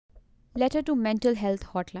Letter to Mental Health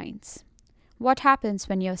Hotlines. What happens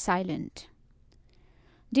when you're silent?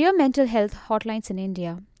 Dear mental health hotlines in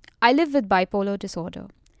India, I live with bipolar disorder.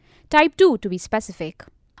 Type 2 to be specific.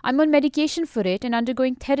 I'm on medication for it and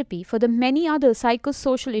undergoing therapy for the many other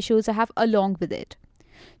psychosocial issues I have along with it.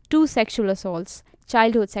 2 sexual assaults,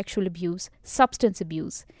 childhood sexual abuse, substance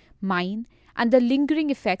abuse, mine, and the lingering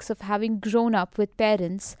effects of having grown up with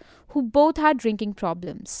parents who both had drinking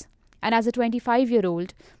problems. And as a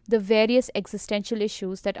 25-year-old, the various existential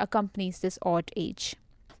issues that accompanies this odd age.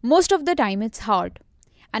 Most of the time it's hard,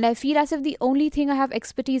 and I feel as if the only thing I have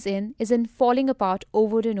expertise in is in falling apart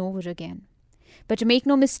over and over again. But make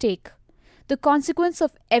no mistake, the consequence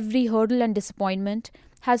of every hurdle and disappointment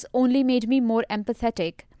has only made me more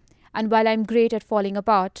empathetic, and while I'm great at falling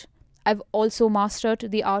apart, I've also mastered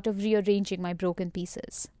the art of rearranging my broken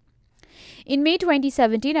pieces. In May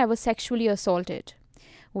 2017, I was sexually assaulted.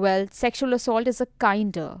 Well, sexual assault is a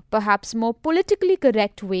kinder, perhaps more politically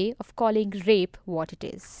correct way of calling rape what it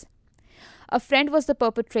is. A friend was the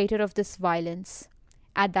perpetrator of this violence.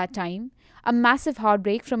 At that time, a massive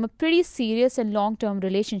heartbreak from a pretty serious and long-term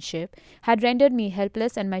relationship had rendered me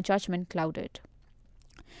helpless and my judgment clouded.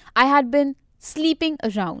 I had been sleeping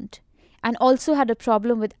around and also had a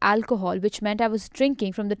problem with alcohol, which meant I was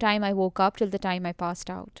drinking from the time I woke up till the time I passed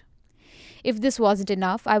out. If this wasn't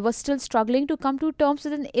enough, I was still struggling to come to terms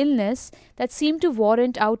with an illness that seemed to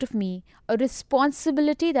warrant out of me a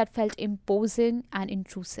responsibility that felt imposing and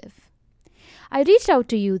intrusive. I reached out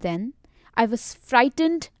to you then. I was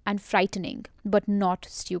frightened and frightening, but not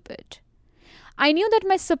stupid. I knew that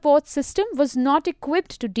my support system was not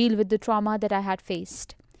equipped to deal with the trauma that I had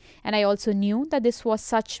faced. And I also knew that this was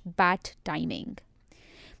such bad timing.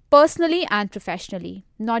 Personally and professionally,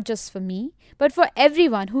 not just for me, but for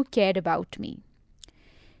everyone who cared about me.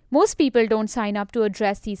 Most people don't sign up to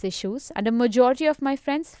address these issues, and a majority of my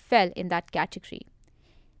friends fell in that category.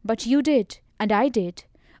 But you did, and I did.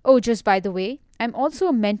 Oh, just by the way, I'm also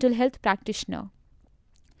a mental health practitioner.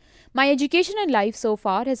 My education in life so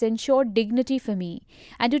far has ensured dignity for me,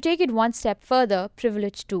 and to take it one step further,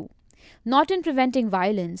 privilege too. Not in preventing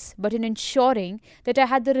violence, but in ensuring that I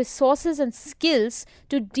had the resources and skills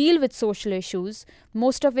to deal with social issues,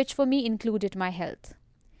 most of which for me included my health.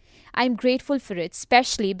 I am grateful for it,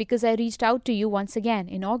 especially because I reached out to you once again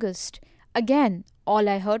in August. Again, all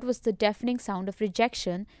I heard was the deafening sound of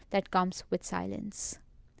rejection that comes with silence.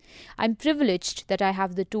 I'm privileged that I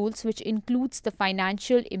have the tools, which includes the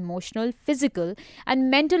financial, emotional, physical, and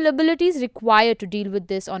mental abilities required to deal with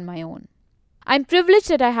this on my own. I'm privileged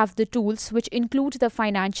that I have the tools, which include the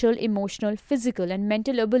financial, emotional, physical, and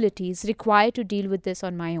mental abilities required to deal with this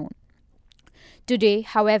on my own. Today,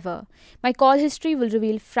 however, my call history will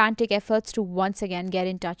reveal frantic efforts to once again get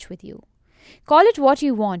in touch with you. Call it what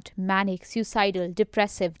you want: manic, suicidal,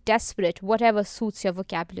 depressive, desperate, whatever suits your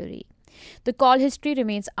vocabulary. The call history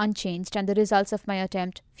remains unchanged and the results of my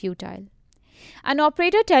attempt futile. An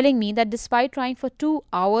operator telling me that despite trying for 2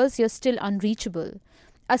 hours, you're still unreachable.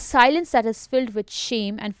 A silence that is filled with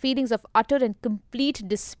shame and feelings of utter and complete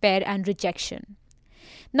despair and rejection.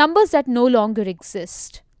 Numbers that no longer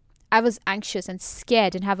exist. I was anxious and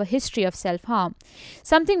scared and have a history of self-harm,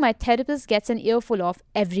 something my therapist gets an earful of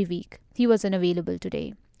every week. He was unavailable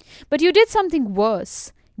today. But you did something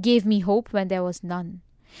worse, gave me hope when there was none.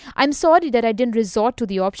 I'm sorry that I didn't resort to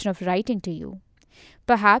the option of writing to you.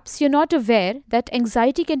 Perhaps you're not aware that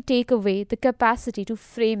anxiety can take away the capacity to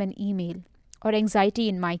frame an email. Or anxiety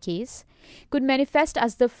in my case, could manifest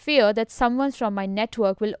as the fear that someone from my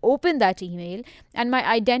network will open that email and my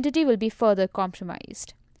identity will be further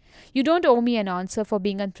compromised. You don't owe me an answer for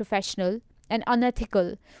being unprofessional and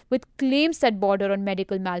unethical with claims that border on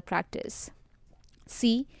medical malpractice.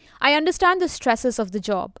 See, I understand the stresses of the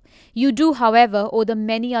job. You do, however, owe the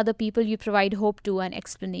many other people you provide hope to an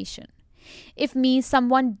explanation. If me,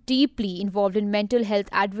 someone deeply involved in mental health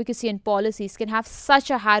advocacy and policies, can have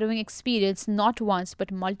such a harrowing experience not once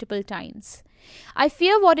but multiple times, I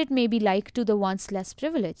fear what it may be like to the once less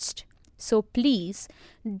privileged. So please,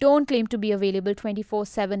 don't claim to be available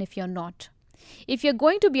 24/7 if you're not. If you're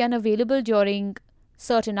going to be unavailable during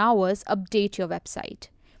certain hours, update your website.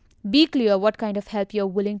 Be clear what kind of help you're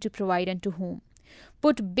willing to provide and to whom.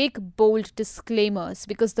 Put big, bold disclaimers,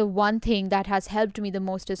 because the one thing that has helped me the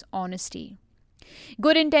most is honesty.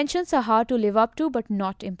 Good intentions are hard to live up to, but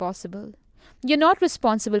not impossible. You're not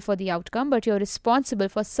responsible for the outcome, but you're responsible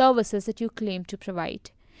for services that you claim to provide.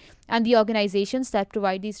 And the organizations that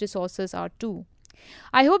provide these resources are too.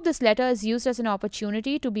 I hope this letter is used as an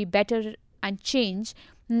opportunity to be better and change,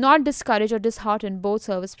 not discourage or dishearten both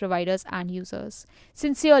service providers and users.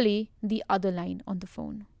 Sincerely, the other line on the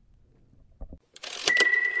phone.